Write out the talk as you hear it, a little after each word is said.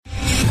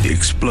The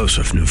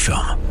explosive new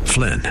film,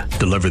 Flynn,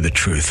 deliver the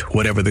truth,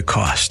 whatever the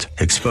cost,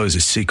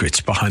 exposes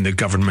secrets behind the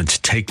government's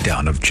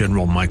takedown of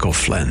General Michael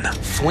Flynn.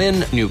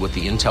 Flynn knew what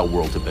the intel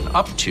world had been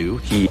up to.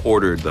 He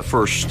ordered the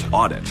first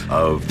audit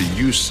of the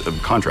use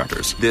of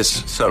contractors.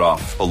 This set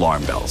off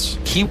alarm bells.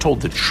 He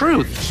told the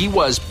truth. He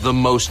was the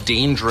most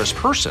dangerous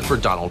person for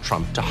Donald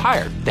Trump to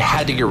hire. They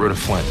had to get rid of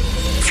Flynn.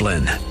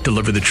 Flynn,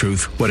 deliver the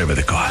truth, whatever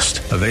the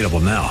cost. Available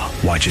now.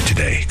 Watch it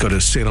today. Go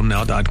to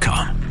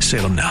salemnow.com.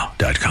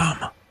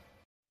 salemnow.com.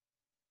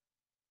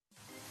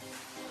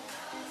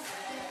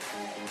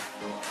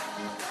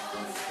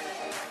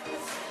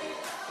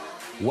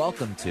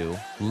 Welcome to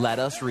Let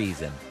Us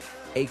Reason,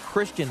 a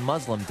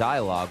Christian-Muslim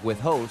dialogue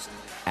with host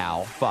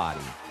Al Fadi.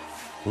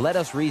 Let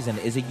Us Reason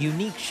is a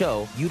unique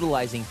show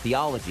utilizing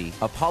theology,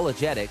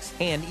 apologetics,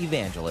 and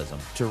evangelism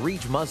to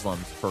reach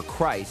Muslims for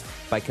Christ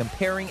by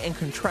comparing and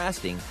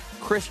contrasting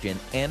Christian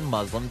and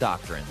Muslim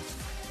doctrines.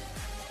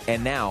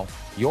 And now,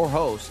 your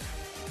host,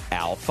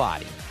 Al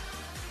Fadi.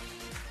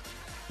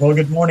 Well,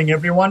 good morning,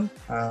 everyone.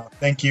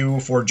 Thank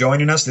you for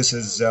joining us. This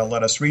is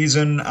Let Us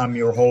Reason. I'm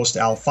your host,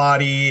 Al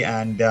Fadi,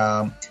 and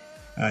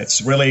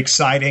it's really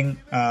exciting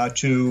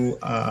to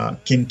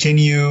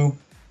continue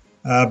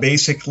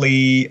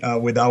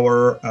with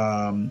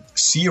our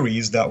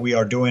series that we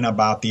are doing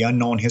about the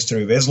unknown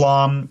history of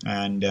Islam.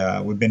 And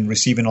we've been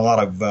receiving a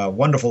lot of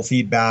wonderful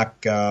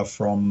feedback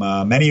from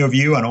many of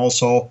you. And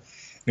also,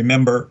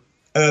 remember,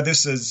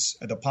 this is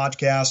the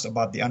podcast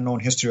about the unknown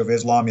history of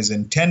Islam is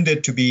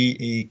intended to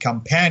be a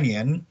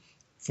companion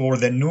for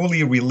the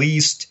newly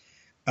released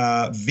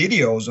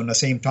videos on the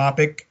same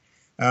topic,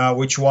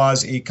 which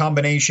was a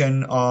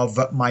combination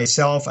of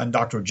myself and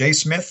Dr. Jay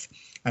Smith.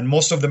 And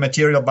most of the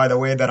material, by the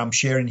way, that I'm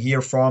sharing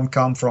here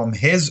come from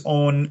his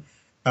own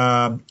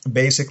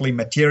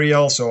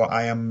material. So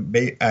I am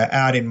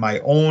adding my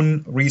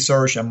own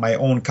research and my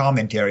own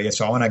commentary.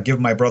 So I want to give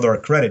my brother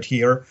credit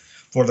here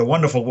for the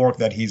wonderful work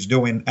that he's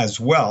doing as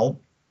well.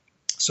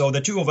 So the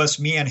two of us,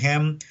 me and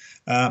him,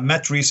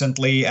 met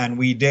recently, and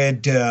we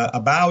did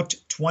about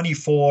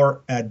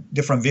 24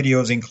 different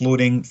videos,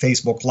 including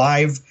Facebook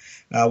Live.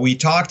 We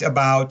talked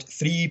about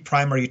three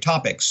primary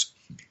topics.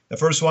 The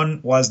first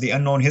one was the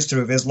unknown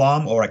history of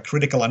Islam, or a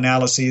critical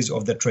analysis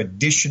of the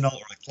traditional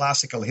or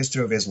classical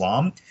history of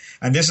Islam.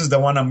 And this is the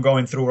one I'm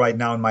going through right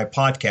now in my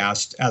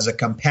podcast as a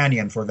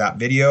companion for that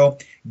video,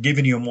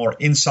 giving you more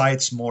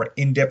insights, more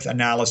in-depth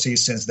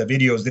analysis, since the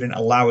videos didn't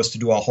allow us to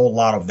do a whole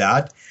lot of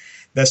that.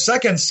 The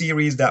second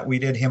series that we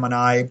did, him and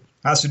I,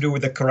 has to do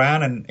with the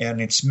Quran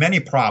and its many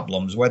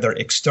problems, whether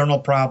external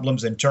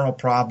problems, internal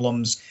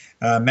problems,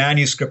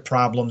 manuscript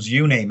problems,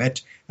 you name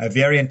it,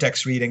 variant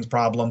text readings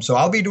problems. So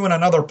I'll be doing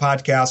another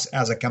podcast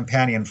as a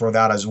companion for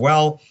that as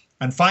well.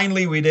 And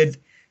finally, we did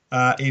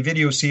a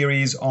video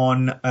series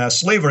on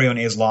slavery in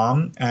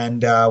Islam,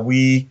 and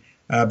we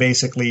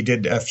basically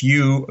did a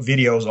few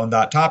videos on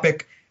that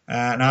topic.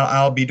 And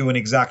I'll be doing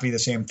exactly the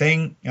same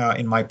thing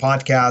in my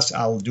podcast.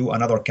 I'll do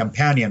another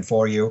companion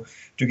for you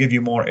to give you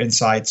more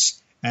insights.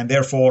 And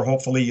therefore,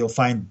 hopefully, you'll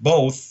find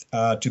both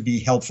to be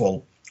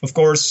helpful. Of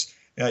course,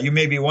 you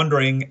may be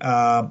wondering,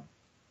 how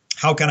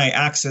can I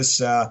access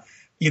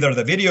either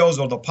the videos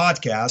or the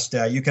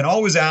podcast? You can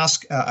always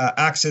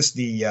access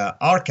the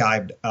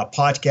archived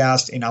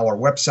podcast in our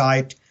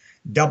website,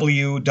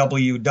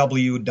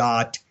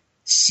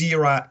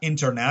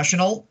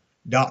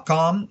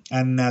 www.cirainternational.com.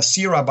 And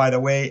Cira, by the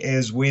way,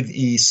 is with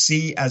a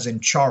C as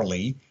in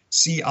Charlie,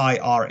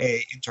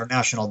 CIRA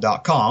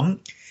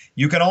international.com.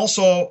 You can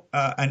also,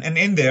 and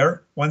in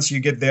there, once you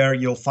get there,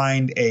 you'll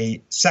find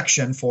a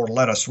section for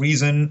Let Us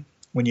Reason.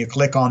 When you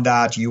click on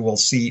that, you will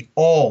see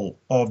all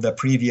of the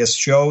previous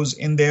shows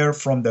in there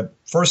from the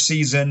first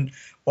season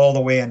all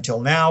the way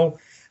until now.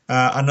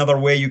 Another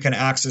way you can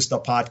access the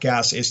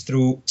podcast is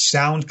through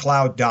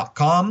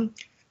soundcloud.com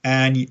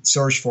and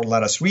search for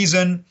Let Us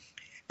Reason.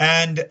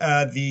 And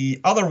the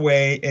other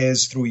way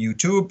is through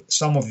YouTube.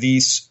 Some of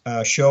these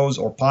shows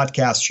or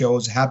podcast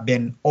shows have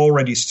been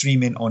already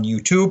streaming on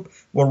YouTube.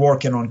 We're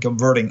working on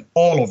converting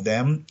all of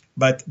them,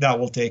 but that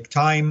will take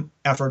time,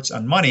 efforts,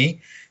 and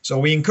money. So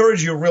we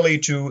encourage you really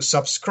to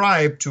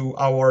subscribe to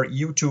our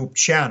YouTube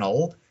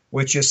channel,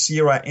 which is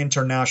Cira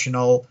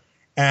International.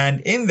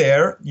 And in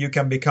there, you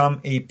can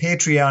become a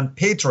Patreon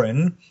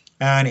patron.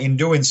 And in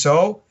doing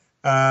so,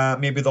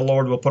 maybe the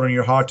Lord will put on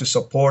your heart to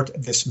support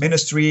this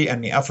ministry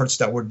and the efforts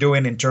that we're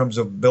doing in terms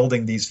of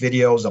building these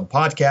videos and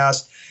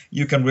podcasts.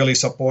 You can really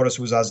support us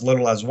with as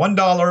little as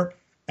 $1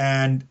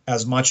 and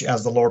as much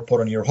as the Lord put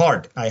on your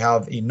heart. I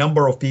have a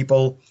number of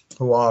people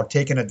who are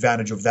taking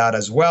advantage of that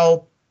as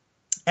well.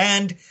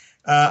 And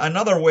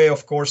another way,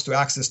 of course, to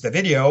access the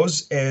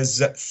videos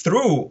is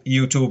through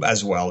YouTube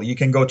as well. You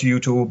can go to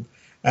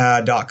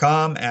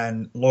YouTube.com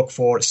and look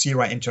for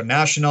Cira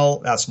International.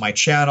 That's my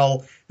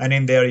channel. And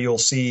in there, you'll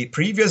see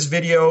previous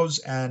videos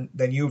and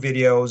the new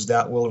videos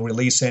that we'll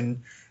release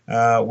in,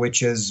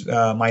 which is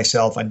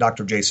myself and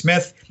Dr. Jay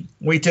Smith.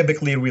 We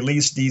typically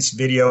release these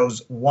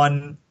videos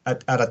one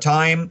at a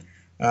time,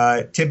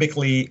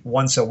 typically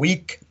once a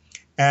week.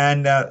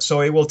 And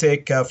so it will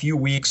take a few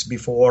weeks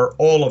before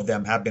all of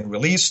them have been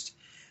released.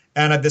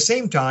 And at the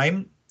same time,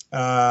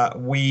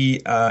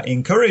 we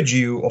encourage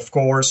you, of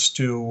course,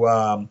 to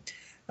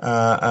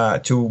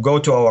go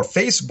to our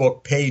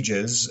Facebook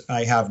pages.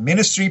 I have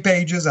ministry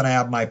pages and I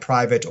have my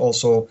private,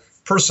 also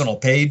personal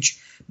page.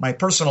 My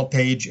personal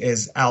page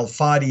is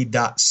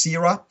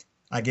alfadi.sira.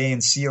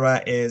 Again,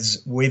 Sira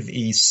is with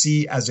a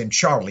C as in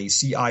Charlie,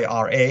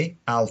 C-I-R-A,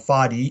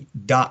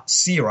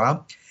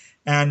 alfadi.sira.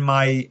 And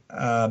my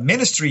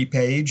ministry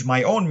page,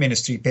 my own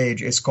ministry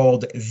page, is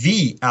called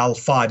The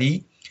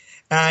Al-Fadi.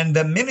 And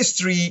the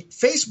ministry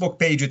Facebook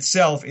page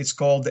itself is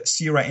called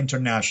Sira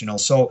International.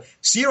 So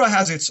Sira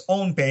has its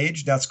own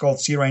page that's called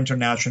Sira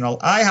International.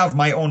 I have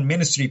my own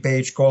ministry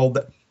page called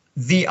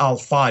The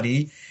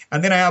Al-Fadi.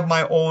 And then I have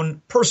my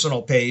own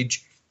personal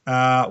page,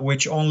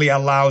 which only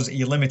allows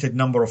a limited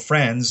number of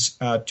friends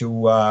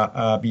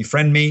to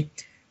befriend me,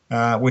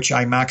 which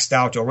I maxed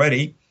out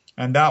already.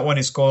 And that one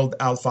is called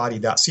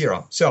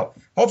alfadi.sira. So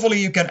hopefully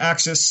you can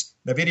access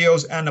the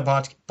videos and the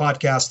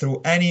podcast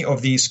through any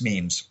of these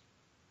means.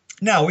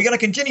 Now, we're going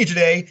to continue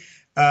today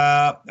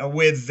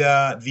with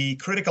the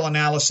critical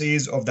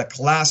analysis of the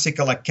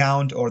classical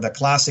account or the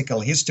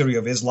classical history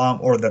of Islam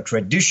or the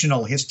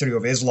traditional history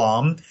of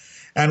Islam.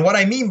 And what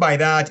I mean by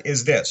that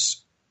is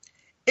this.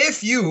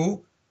 If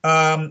you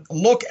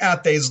look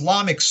at the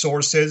Islamic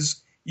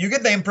sources, you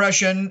get the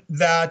impression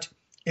that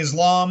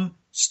Islam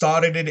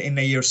started it in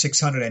the year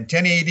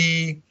 610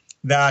 AD,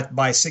 that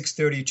by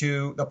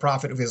 632, the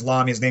Prophet of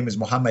Islam, his name is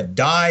Muhammad,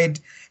 died,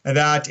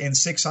 that in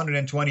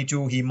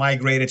 622, he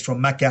migrated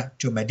from Mecca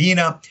to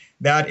Medina,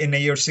 that in the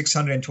year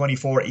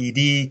 624 AD,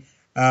 the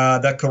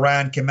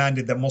Quran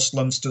commanded the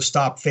Muslims to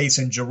stop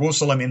facing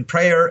Jerusalem in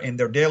prayer, in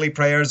their daily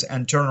prayers,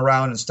 and turn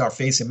around and start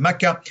facing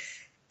Mecca.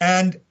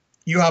 And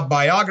you have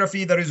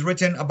biography that is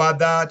written about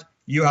that.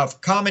 You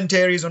have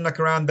commentaries on the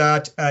Quran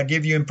that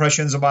give you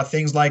impressions about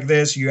things like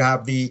this. You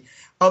have the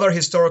other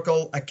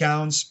historical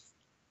accounts.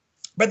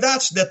 But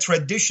that's the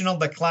traditional,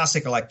 the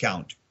classical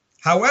account.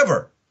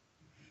 However,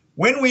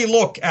 when we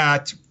look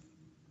at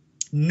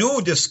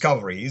new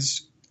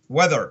discoveries,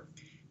 whether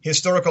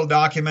historical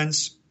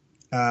documents,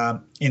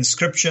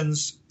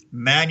 inscriptions,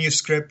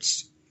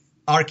 manuscripts,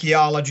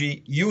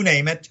 archaeology, you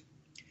name it,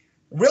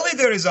 really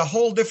there is a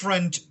whole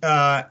different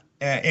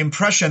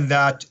impression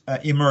that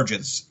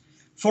emerges.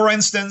 For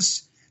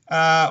instance,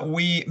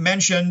 we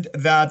mentioned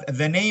that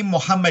the name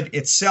Muhammad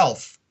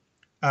itself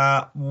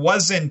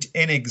wasn't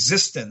in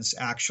existence,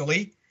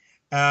 actually,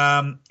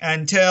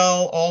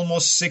 until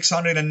almost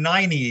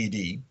 690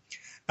 AD.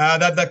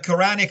 That the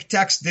Quranic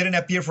text didn't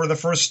appear for the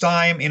first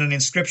time in an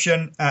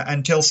inscription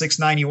until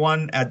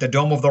 691 at the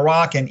Dome of the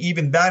Rock, and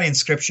even that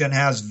inscription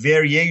has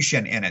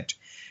variation in it.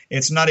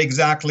 It's not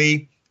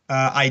exactly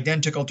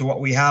identical to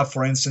what we have,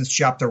 for instance,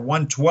 chapter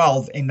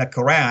 112 in the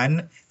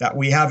Quran that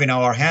we have in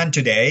our hand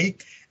today.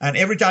 And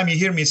every time you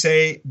hear me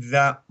say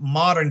the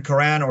modern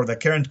Quran or the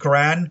current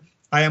Quran,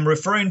 I am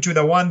referring to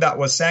the one that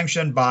was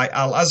sanctioned by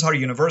Al-Azhar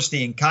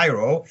University in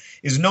Cairo,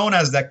 is known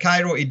as the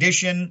Cairo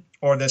edition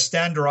or the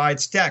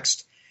standardized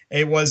text.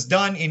 It was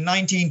done in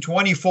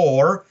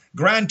 1924.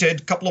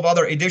 Granted, a couple of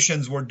other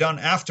editions were done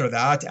after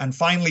that. And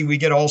finally, we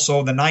get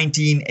also the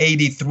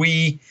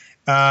 1983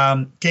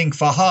 King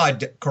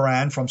Fahad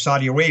Quran from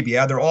Saudi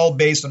Arabia. They're all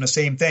based on the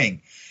same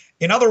thing.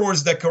 In other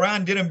words, the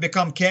Quran didn't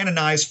become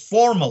canonized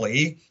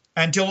formally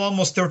until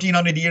almost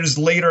 1300 years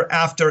later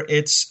after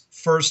its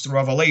first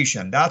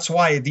revelation. That's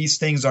why these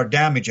things are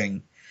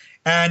damaging.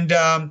 And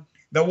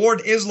the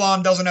word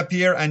Islam doesn't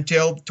appear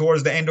until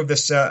towards the end of the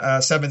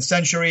 7th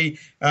century.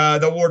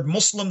 The word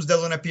Muslims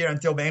doesn't appear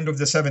until the end of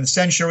the 7th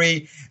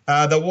century.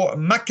 The word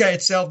Mecca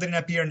itself didn't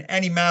appear in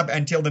any map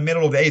until the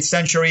middle of the 8th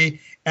century.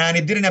 And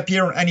it didn't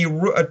appear on any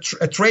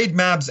trade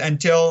maps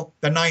until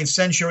the 9th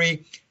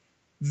century.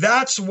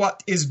 That's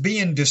what is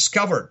being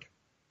discovered.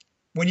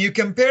 When you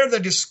compare the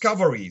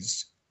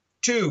discoveries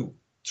to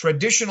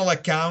traditional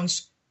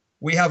accounts,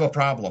 we have a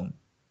problem.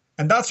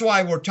 And that's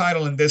why we're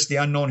titling this The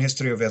Unknown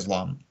History of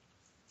Islam.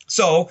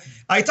 So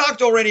I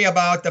talked already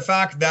about the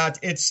fact that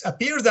it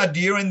appears that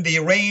during the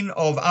reign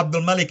of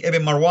Abdul Malik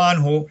ibn Marwan,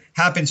 who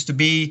happens to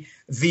be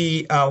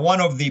the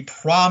one of the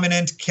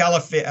prominent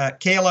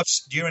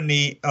caliphs during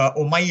the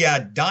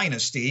Umayyad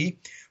dynasty,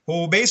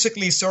 who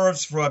basically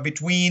serves for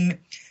between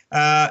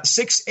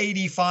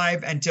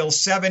 685 until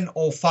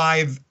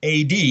 705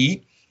 AD.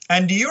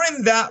 And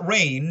during that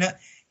reign,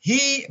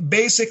 he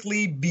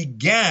basically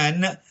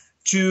began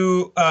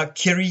to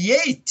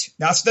create,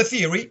 that's the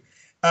theory,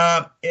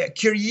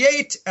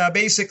 create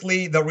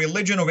basically the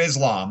religion of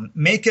Islam,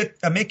 make it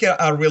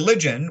a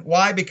religion.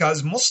 Why?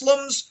 Because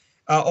Muslims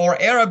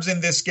or Arabs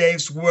in this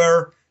case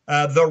were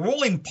the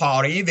ruling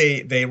party.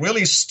 They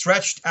really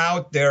stretched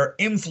out their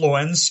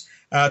influence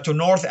to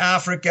North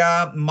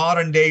Africa,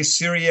 modern day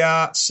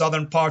Syria,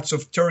 southern parts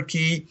of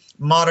Turkey,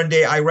 modern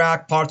day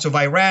Iraq, parts of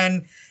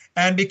Iran.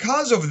 And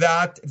because of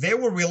that, they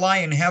were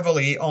relying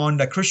heavily on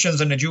the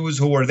Christians and the Jews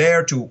who were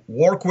there to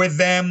work with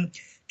them,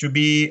 to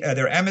be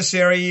their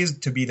emissaries,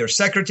 to be their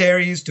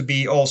secretaries, to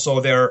be also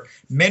their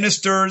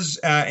ministers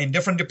in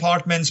different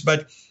departments.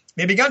 But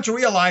they began to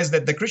realize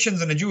that the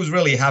Christians and the Jews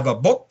really have a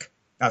book.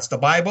 That's the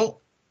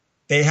Bible.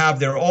 They have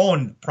their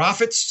own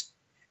prophets.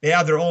 They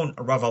have their own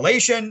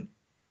revelation.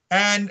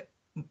 And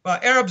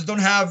Arabs don't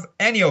have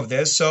any of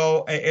this.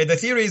 So the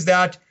theory is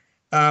that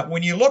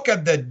when you look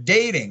at the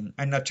dating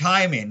and the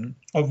timing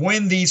of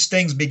when these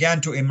things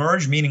began to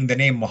emerge, meaning the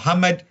name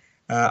Muhammad,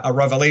 a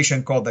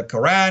revelation called the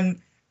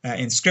Quran,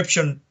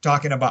 inscription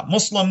talking about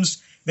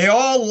Muslims, they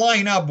all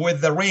line up with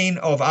the reign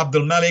of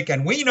Abdul Malik.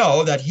 And we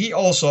know that he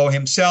also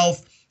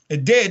himself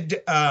did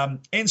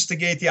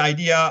instigate the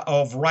idea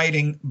of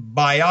writing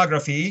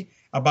biography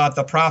about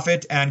the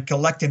Prophet and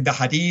collecting the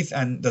hadith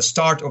and the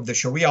start of the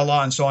Sharia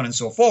law and so on and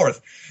so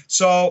forth.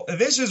 So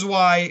this is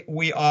why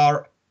we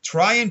are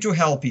trying to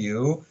help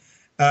you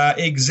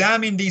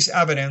examine these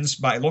evidence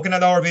by looking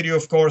at our video,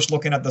 of course,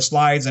 looking at the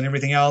slides and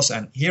everything else,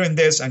 and hearing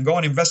this, and go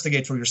and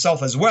investigate for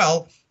yourself as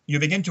well. You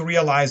begin to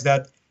realize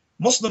that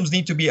Muslims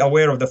need to be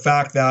aware of the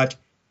fact that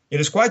it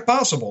is quite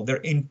possible their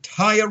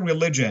entire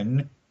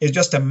religion is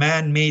just a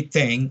man-made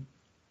thing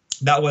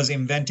that was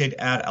invented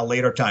at a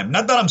later time.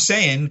 Not that I'm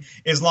saying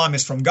Islam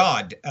is from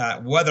God.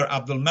 Whether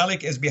Abdul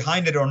Malik is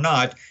behind it or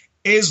not,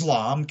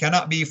 Islam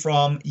cannot be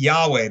from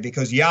Yahweh,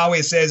 because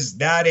Yahweh says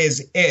that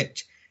is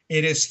it.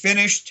 It is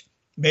finished.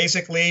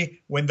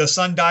 Basically, when the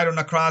Son died on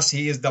the cross,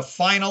 he is the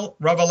final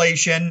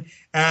revelation,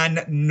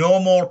 and no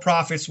more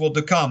prophets will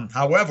to come.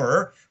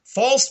 However,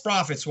 false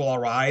prophets will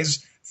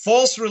arise.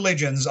 False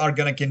religions are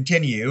going to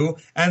continue,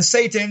 and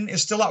Satan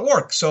is still at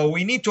work. So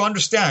we need to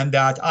understand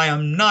that I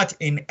am not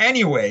in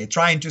any way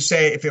trying to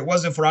say if it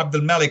wasn't for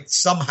Abdul Malik,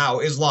 somehow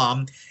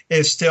Islam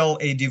is still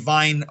a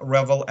divine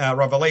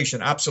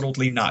revelation.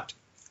 Absolutely not.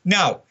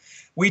 Now,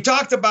 we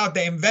talked about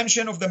the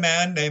invention of the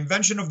man, the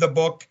invention of the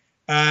book,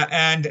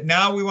 and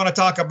now we want to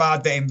talk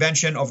about the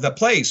invention of the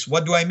place.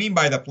 What do I mean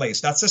by the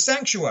place? That's a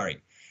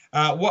sanctuary.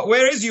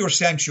 Where is your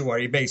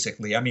sanctuary,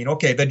 basically? I mean,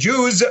 okay, the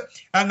Jews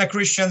and the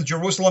Christians,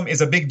 Jerusalem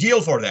is a big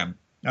deal for them.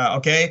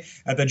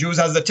 The Jews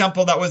has the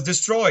temple that was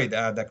destroyed.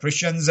 The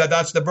Christians,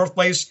 that's the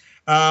birthplace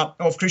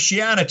of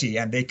Christianity,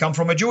 and they come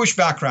from a Jewish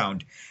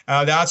background.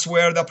 That's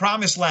where the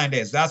promised land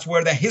is. That's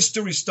where the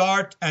history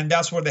starts, and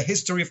that's where the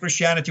history of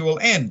Christianity will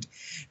end.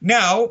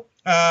 Now,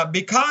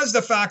 because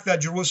the fact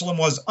that Jerusalem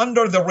was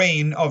under the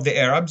reign of the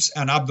Arabs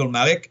and Abdul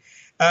Malik,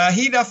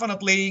 he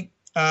definitely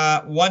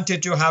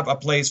wanted to have a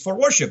place for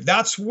worship.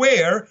 That's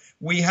where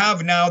we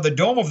have now the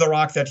Dome of the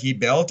Rock that he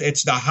built.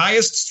 It's the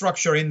highest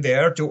structure in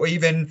there, to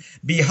even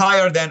be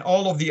higher than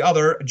all of the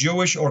other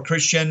Jewish or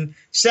Christian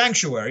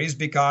sanctuaries,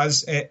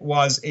 because it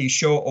was a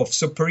show of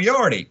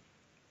superiority.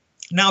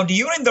 Now,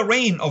 during the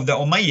reign of the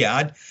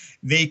Umayyad,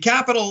 the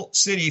capital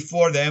city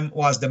for them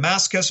was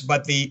Damascus,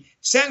 but the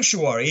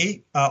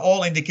sanctuary,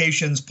 all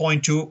indications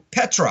point to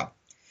Petra.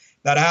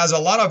 That has a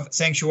lot of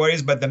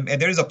sanctuaries, but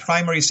there is a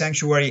primary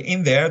sanctuary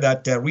in there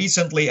that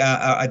recently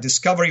a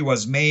discovery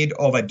was made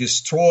of a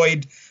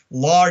destroyed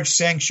large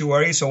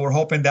sanctuary. So we're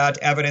hoping that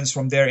evidence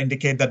from there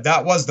indicate that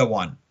that was the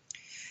one.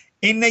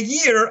 In the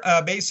year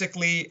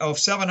basically of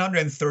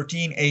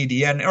 713 AD,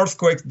 an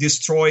earthquake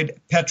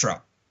destroyed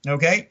Petra.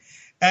 Okay,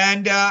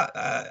 and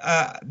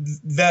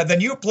the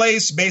new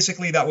place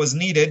basically that was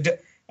needed,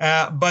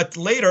 but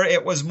later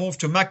it was moved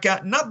to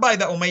Mecca, not by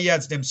the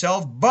Umayyads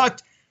themselves,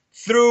 but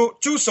through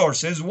two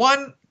sources.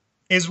 One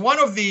is one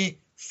of the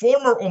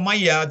former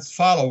Umayyad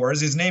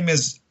followers. His name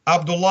is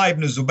Abdullah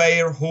ibn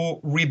Zubayr, who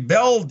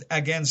rebelled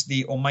against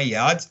the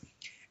Umayyads,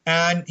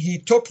 and he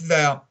took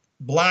the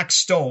black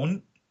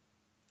stone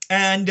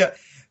and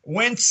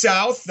went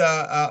south.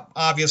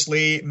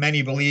 Obviously,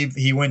 many believe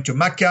he went to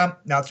Mecca.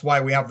 That's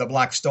why we have the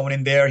black stone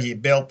in there. He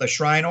built the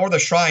shrine, or the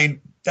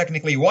shrine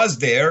technically was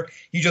there.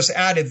 He just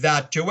added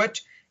that to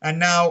it, and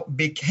now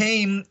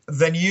became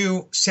the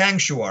new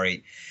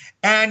sanctuary.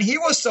 And he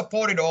was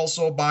supported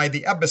also by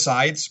the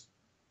Abbasides,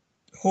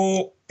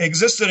 who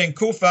existed in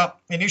Kufa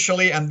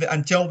initially and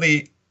until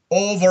they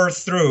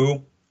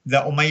overthrew the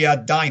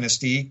Umayyad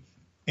dynasty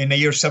in the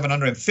year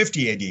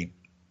 750 AD.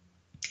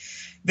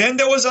 Then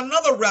there was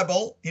another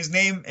rebel. His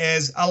name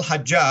is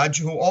Al-Hajjaj,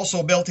 who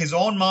also built his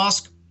own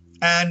mosque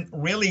and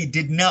really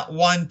did not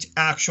want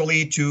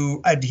actually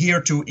to adhere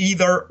to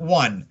either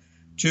one,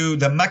 to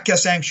the Mecca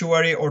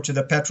sanctuary or to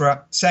the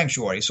Petra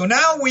sanctuary. So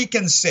now we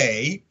can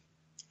say,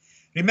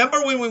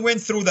 remember when we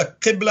went through the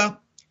Qibla,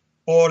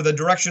 or the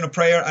direction of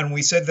prayer, and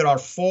we said there are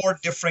 4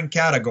 different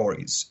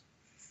categories.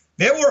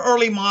 There were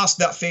early mosques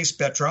that faced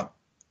Petra.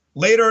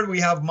 Later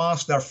we have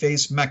mosques that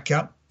face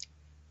Mecca.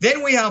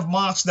 Then we have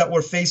mosques that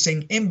were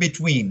facing in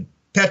between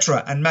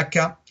Petra and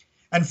Mecca.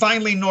 And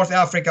finally, in North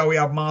Africa, we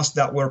have mosques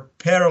that were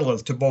parallel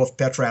to both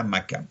Petra and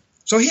Mecca.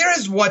 So here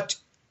is what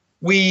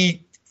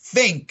we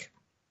think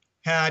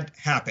had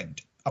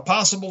happened, a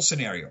possible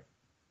scenario.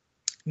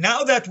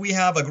 Now that we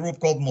have a group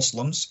called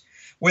Muslims,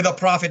 with a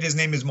prophet, his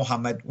name is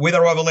Muhammad, with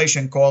a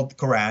revelation called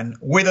Quran,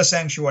 with a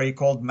sanctuary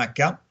called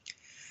Mecca,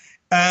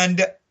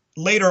 and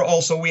later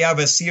also we have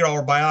a seerah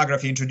or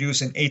biography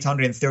introduced in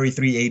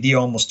 833 AD,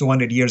 almost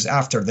 200 years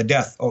after the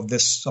death of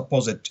this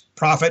supposed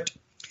prophet.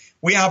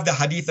 We have the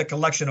hadith, a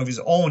collection of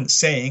his own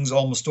sayings,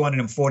 almost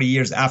 240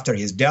 years after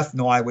his death,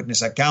 no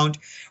eyewitness account.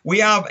 We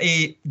have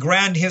a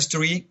grand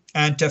history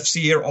and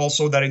tafsir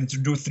also that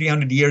introduced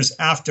 300 years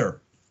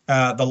after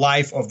the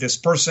life of this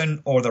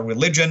person or the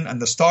religion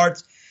and the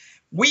start.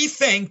 We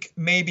think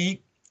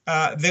maybe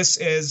this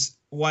is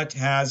what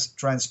has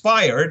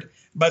transpired,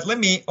 but let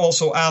me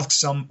also ask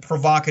some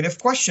provocative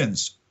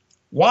questions.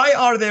 Why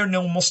are there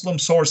no Muslim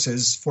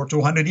sources for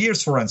 200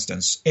 years, for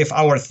instance, if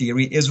our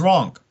theory is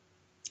wrong?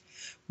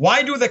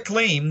 Why do the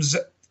claims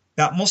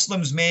that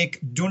Muslims make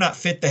do not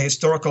fit the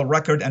historical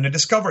record and the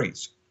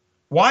discoveries?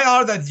 Why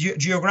are the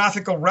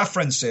geographical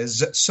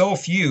references so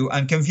few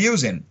and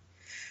confusing?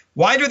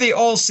 Why do they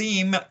all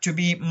seem to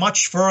be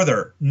much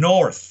further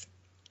north?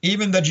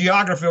 Even the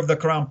geography of the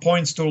Quran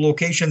points to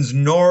locations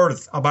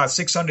north, about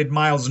 600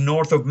 miles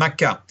north of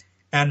Mecca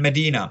and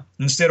Medina,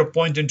 instead of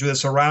pointing to the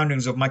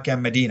surroundings of Mecca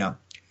and Medina.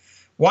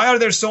 Why are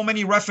there so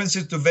many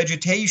references to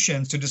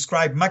vegetation to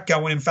describe Mecca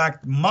when in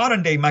fact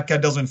modern day Mecca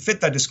doesn't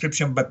fit that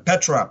description, but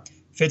Petra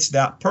fits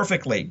that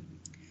perfectly?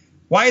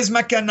 Why is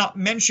Mecca not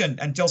mentioned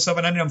until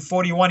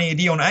 741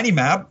 AD on any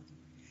map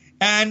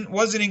and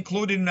wasn't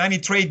included in any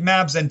trade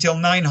maps until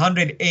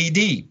 900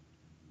 AD?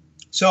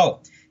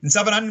 So in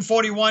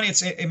 741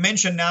 it's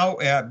mentioned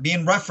now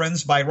being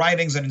referenced by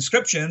writings and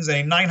inscriptions, and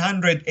in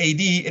 900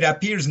 AD it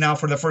appears now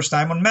for the first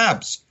time on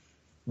maps.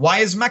 Why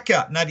is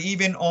Mecca not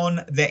even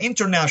on the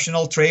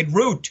international trade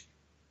route?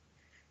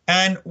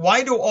 And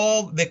why do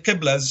all the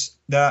qiblas,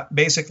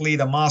 basically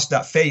the mosques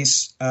that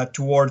face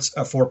towards,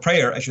 for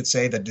prayer, I should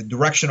say, the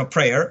direction of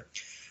prayer,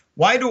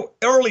 why do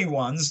early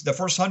ones, the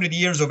first 100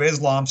 years of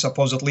Islam,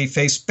 supposedly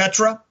face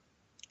Petra?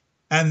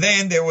 And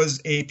then there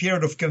was a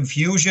period of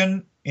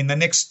confusion in the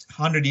next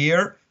 100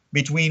 year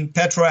between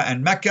Petra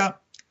and Mecca.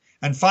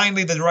 And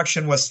finally, the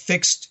direction was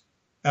fixed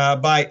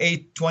by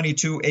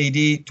 822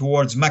 AD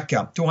towards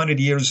Mecca, 200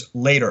 years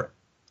later.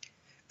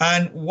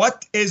 And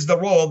what is the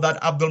role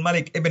that Abdul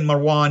Malik ibn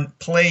Marwan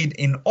played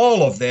in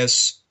all of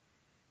this?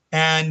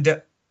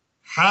 And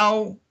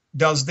how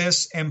does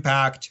this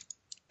impact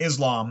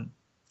Islam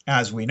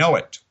as we know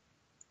it?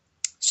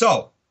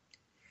 So,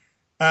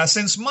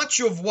 since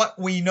much of what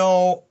we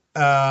know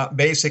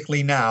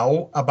basically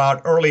now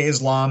about early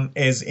Islam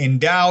is in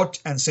doubt,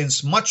 and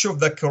since much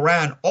of the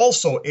Quran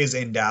also is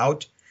in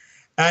doubt,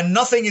 and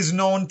nothing is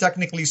known,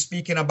 technically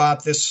speaking,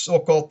 about this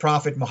so-called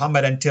Prophet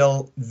Muhammad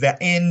until the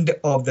end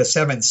of the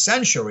 7th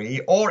century,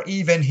 or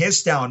even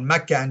his town,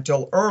 Mecca,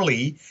 until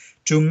early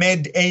to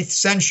mid-8th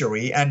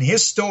century, and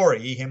his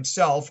story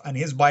himself and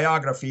his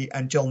biography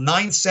until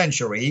 9th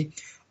century,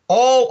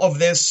 all of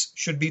this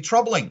should be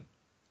troubling.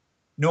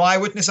 No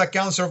eyewitness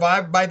account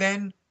survived by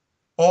then.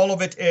 All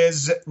of it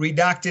is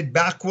redacted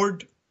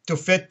backward to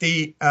fit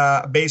the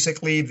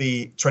basically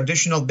the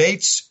traditional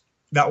dates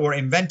that were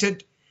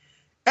invented.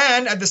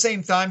 And at the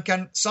same time,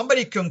 can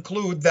somebody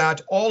conclude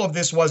that all of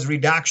this was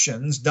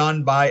redactions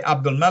done by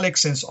Abdul Malik,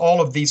 since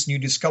all of these new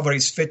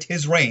discoveries fit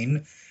his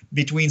reign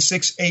between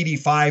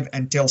 685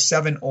 until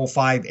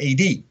 705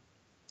 AD?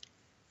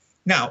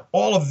 Now,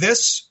 all of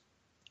this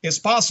is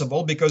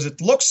possible because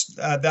it looks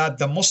that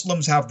the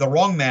Muslims have the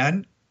wrong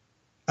man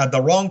at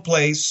the wrong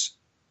place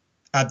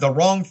at the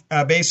wrong,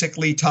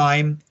 basically,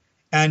 time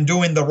and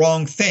doing the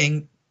wrong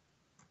thing,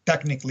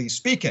 technically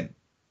speaking.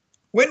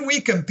 When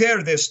we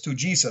compare this to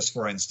Jesus,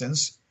 for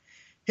instance,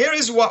 here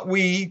is what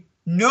we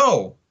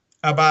know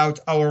about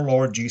our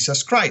Lord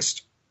Jesus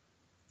Christ.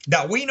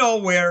 That we know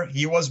where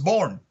he was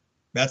born,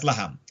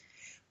 Bethlehem.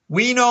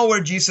 We know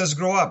where Jesus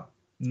grew up,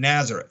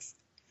 Nazareth.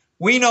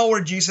 We know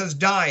where Jesus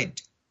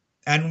died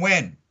and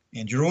when,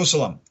 in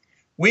Jerusalem.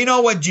 We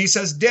know what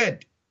Jesus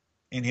did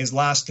in his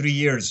last 3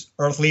 years,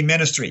 earthly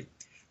ministry.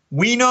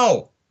 We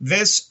know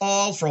this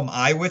all from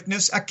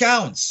eyewitness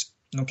accounts,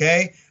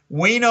 okay?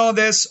 We know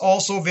this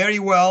also very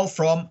well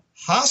from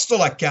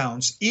hostile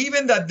accounts,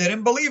 even that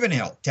didn't believe in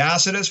hell.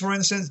 Tacitus, for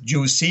instance,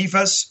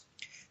 Josephus,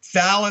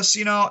 Thales,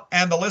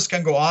 and the list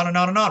can go on and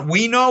on and on.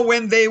 We know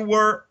when they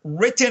were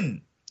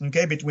written,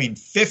 okay, between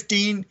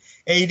 15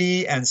 AD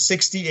and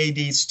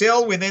 60 AD,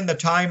 still within the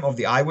time of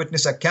the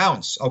eyewitness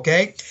accounts,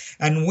 okay?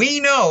 And we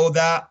know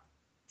that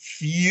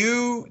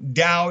few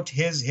doubt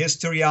his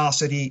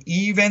historicity.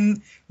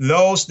 Even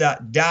those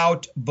that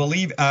don't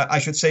believe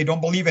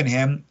in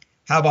him,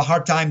 have a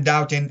hard time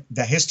doubting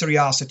the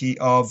historicity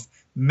of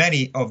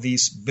many of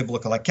these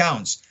biblical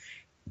accounts.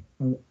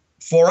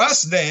 For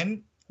us,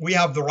 then, we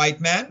have the right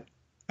man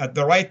at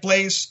the right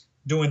place,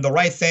 doing the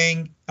right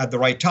thing at the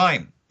right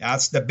time.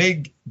 That's the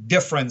big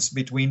difference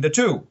between the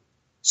two.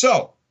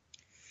 So,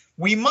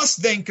 we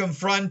must then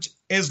confront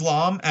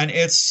Islam and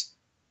its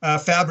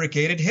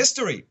fabricated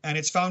history and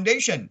its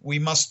foundation. We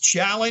must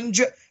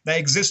challenge the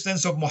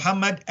existence of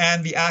Muhammad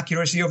and the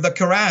accuracy of the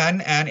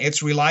Quran and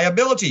its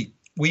reliability.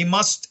 We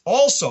must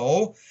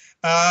also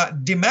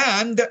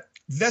demand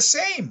the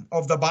same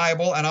of the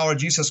Bible and our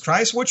Jesus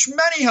Christ, which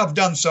many have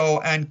done so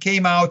and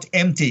came out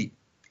empty.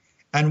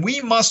 And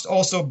we must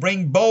also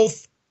bring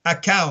both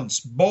accounts,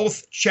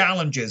 both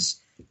challenges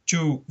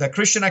to the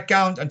Christian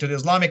account and to the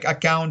Islamic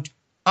account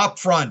up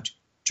front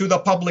to the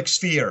public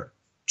sphere,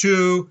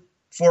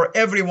 for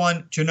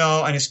everyone to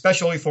know, and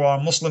especially for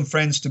our Muslim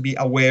friends to be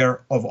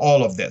aware of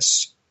all of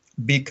this.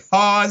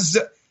 Because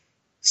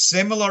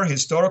similar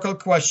historical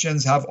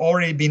questions have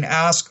already been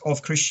asked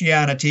of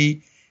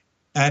Christianity,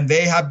 and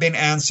they have been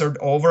answered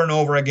over and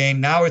over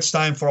again. Now it's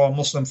time for our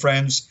Muslim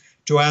friends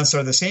to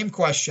answer the same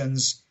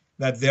questions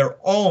that their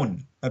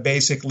own,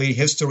 basically,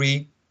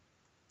 history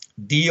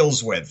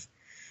deals with.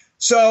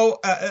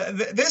 So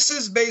this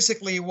is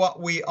basically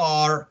what we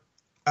are,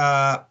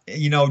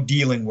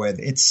 dealing with.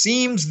 It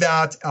seems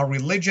that a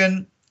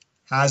religion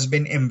has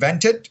been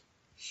invented,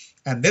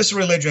 and this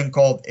religion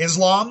called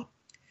Islam,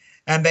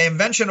 and the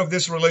invention of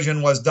this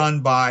religion was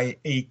done by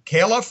a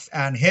caliph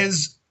and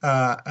his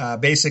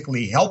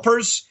basically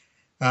helpers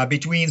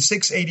between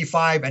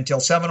 685 until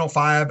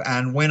 705,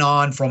 and went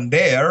on from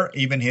there.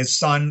 Even his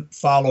son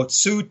followed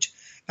suit,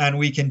 and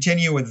we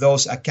continue with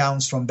those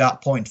accounts from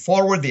that point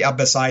forward. The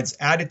Abbasids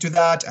added to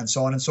that, and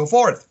so on and so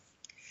forth.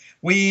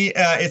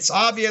 It's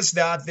obvious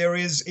that there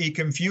is a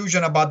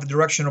confusion about the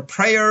direction of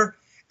prayer,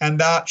 and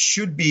that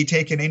should be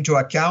taken into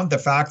account. The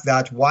fact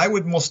that why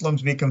would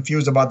Muslims be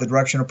confused about the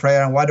direction of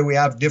prayer, and why do we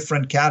have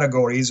different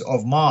categories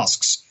of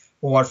mosques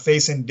who are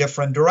facing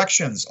different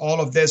directions?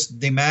 All of this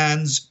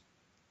demands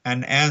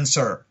an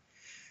answer.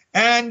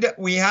 And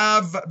we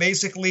have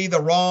basically the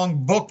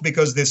wrong book,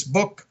 because this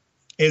book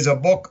is a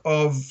book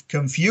of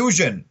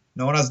confusion,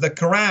 known as the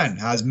Quran,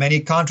 has many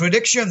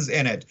contradictions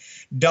in it,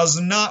 does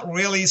not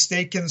really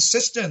stay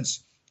consistent.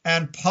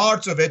 And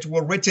parts of it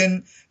were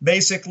written,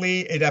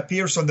 basically, it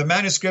appears from the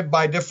manuscript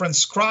by different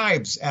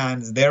scribes.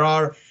 And there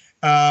are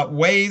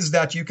ways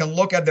that you can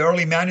look at the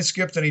early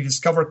manuscript and you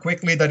discover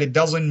quickly that it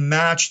doesn't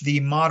match the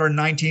modern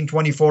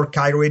 1924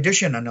 Cairo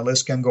edition. And the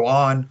list can go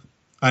on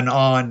and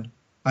on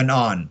and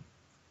on.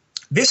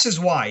 This is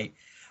why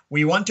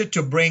we wanted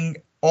to bring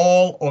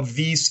all of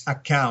these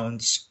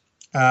accounts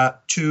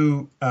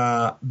to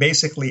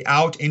basically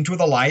out into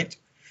the light,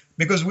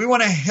 because we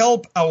want to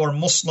help our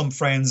Muslim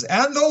friends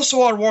and those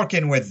who are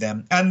working with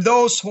them and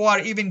those who are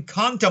even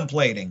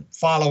contemplating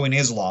following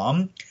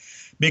Islam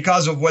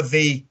because of what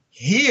they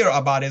hear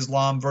about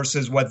Islam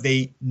versus what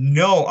they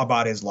know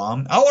about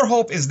Islam. Our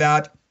hope is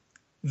that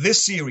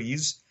this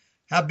series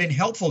have been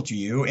helpful to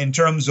you in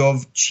terms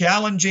of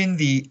challenging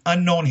the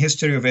unknown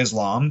history of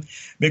Islam,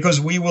 because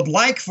we would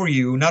like for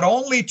you not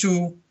only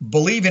to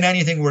believe in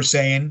anything we're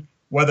saying,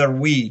 whether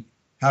we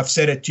have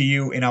said it to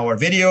you in our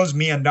videos,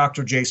 me and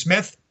Dr. J.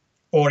 Smith,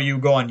 or you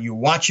go and you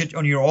watch it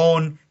on your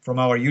own from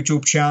our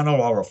YouTube channel,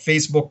 or our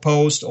Facebook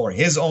post, or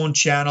his own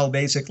channel,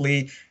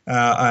 basically,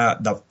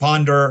 the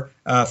Ponder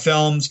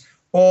Films.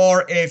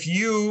 Or if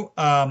you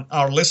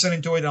are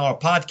listening to it on our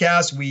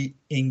podcast, we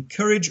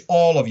encourage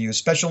all of you,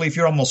 especially if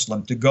you're a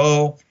Muslim, to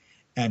go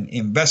and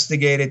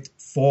investigate it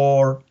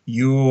for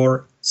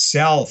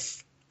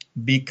yourself,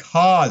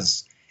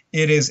 because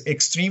it is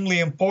extremely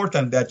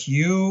important that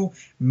you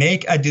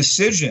make a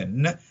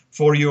decision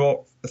for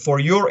your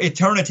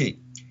eternity,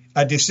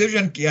 a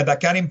decision that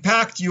can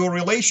impact your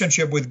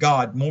relationship with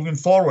God moving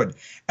forward,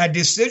 a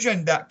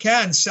decision that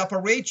can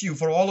separate you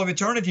for all of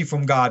eternity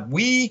from God.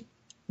 We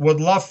would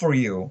love for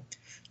you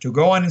to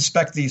go and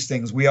inspect these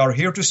things. We are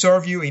here to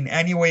serve you in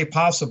any way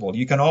possible.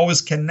 You can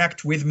always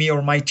connect with me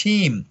or my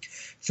team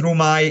through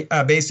my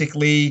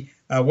website,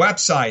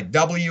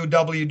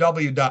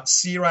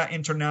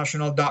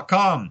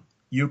 www.sirainternational.com.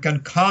 You can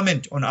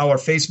comment on our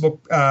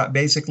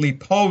Facebook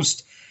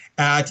post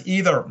at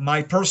either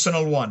my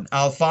personal one,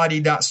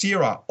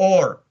 alfadi.sira,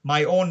 or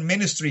my own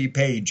ministry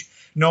page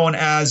known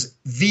as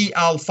The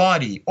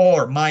Al-Fadi,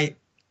 or my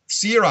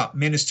Sira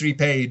ministry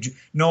page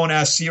known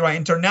as Sira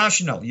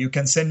International. You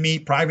can send me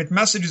private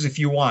messages if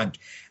you want.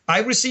 I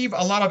receive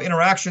a lot of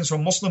interactions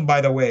from Muslims, by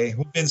the way,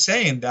 who've been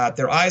saying that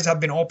their eyes have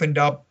been opened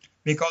up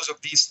because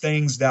of these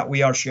things that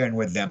we are sharing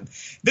with them.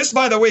 This,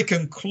 by the way,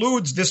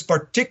 concludes this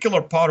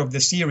particular part of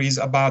the series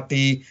about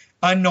the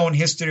unknown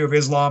history of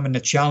Islam and the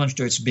challenge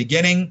to its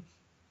beginning,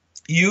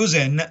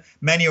 using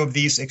many of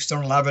these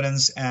external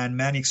evidence and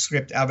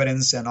manuscript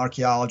evidence and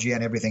archaeology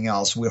and everything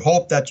else. We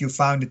hope that you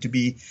found it to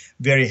be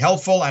very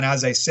helpful. And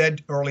as I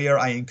said earlier,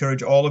 I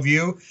encourage all of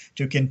you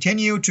to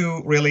continue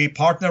to really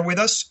partner with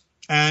us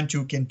and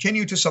to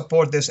continue to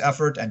support this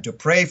effort and to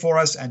pray for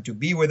us and to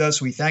be with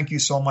us. We thank you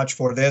so much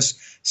for this.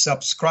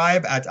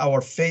 Subscribe at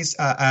our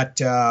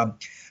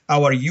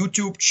our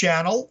YouTube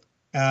channel,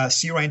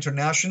 Sira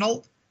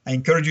International. I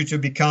encourage you to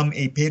become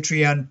a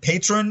Patreon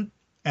patron.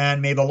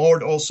 And may the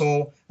Lord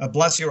also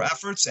bless your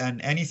efforts,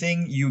 and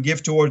anything you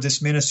give towards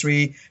this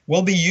ministry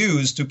will be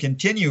used to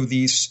continue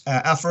these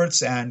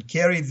efforts and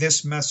carry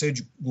this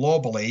message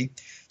globally.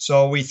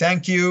 So we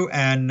thank you,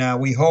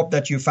 and we hope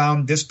that you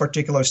found this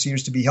particular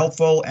series to be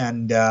helpful.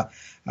 And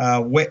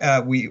we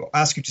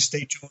ask you to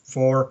stay tuned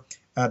for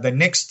the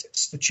next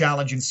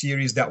challenging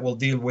series that will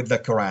deal with the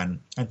Quran.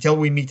 Until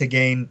we meet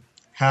again,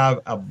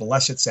 have a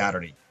blessed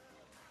Saturday.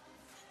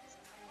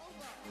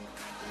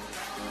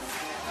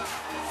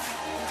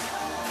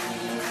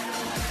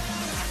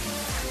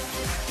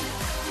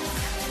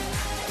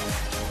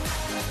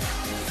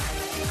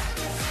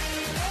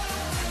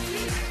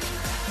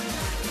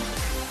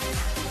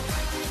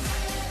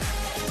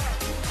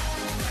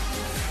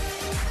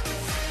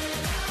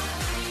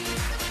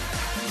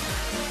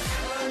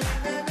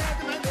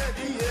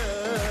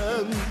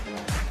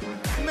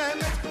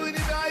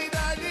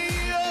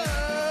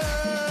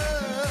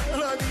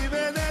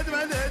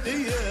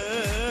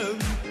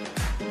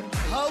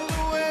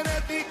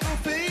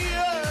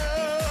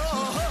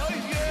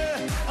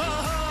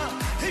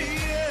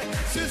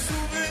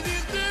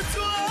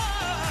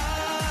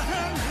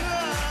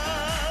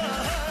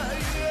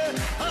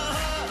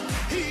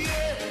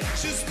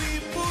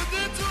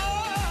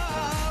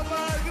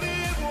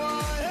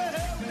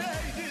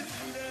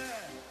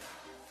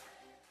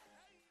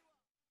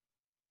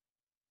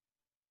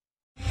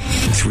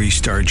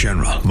 Three-star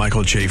general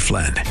Michael J.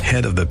 Flynn,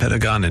 head of the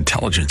Pentagon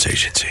Intelligence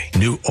Agency,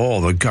 knew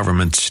all the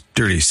government's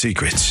dirty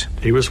secrets.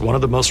 He was one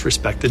of the most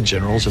respected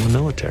generals in the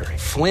military.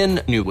 Flynn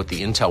knew what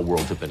the intel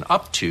world had been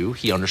up to.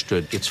 He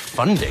understood its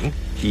funding.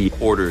 He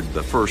ordered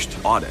the first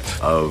audit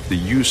of the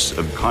use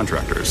of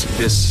contractors.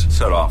 This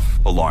set off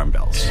alarm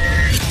bells.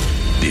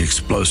 The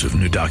explosive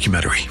new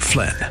documentary,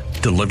 Flynn,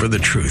 Deliver the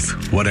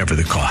Truth, Whatever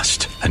the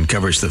Cost,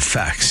 uncovers the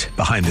facts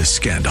behind this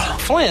scandal.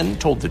 Flynn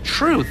told the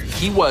truth.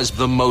 He was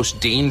the most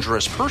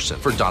dangerous person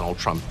for Donald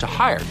Trump to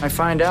hire. I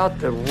find out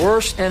the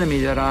worst enemy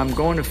that I'm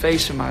going to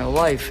face in my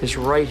life is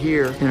right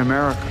here in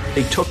America.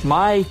 They took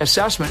my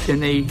assessment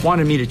and they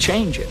wanted me to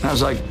change it. And I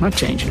was like, I'm not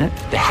changing it.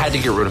 They had to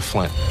get rid of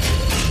Flynn.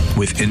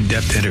 With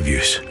in-depth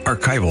interviews,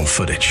 archival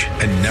footage,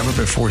 and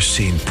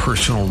never-before-seen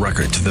personal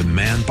records of the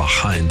man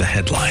behind the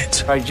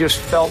headlines. I just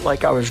felt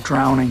like I was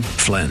drowning.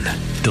 Flynn,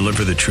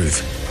 Deliver the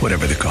Truth,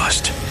 Whatever the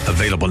Cost.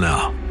 Available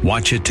now.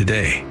 Watch it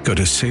today. Go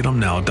to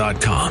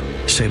salemnow.com.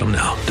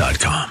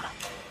 salemnow.com.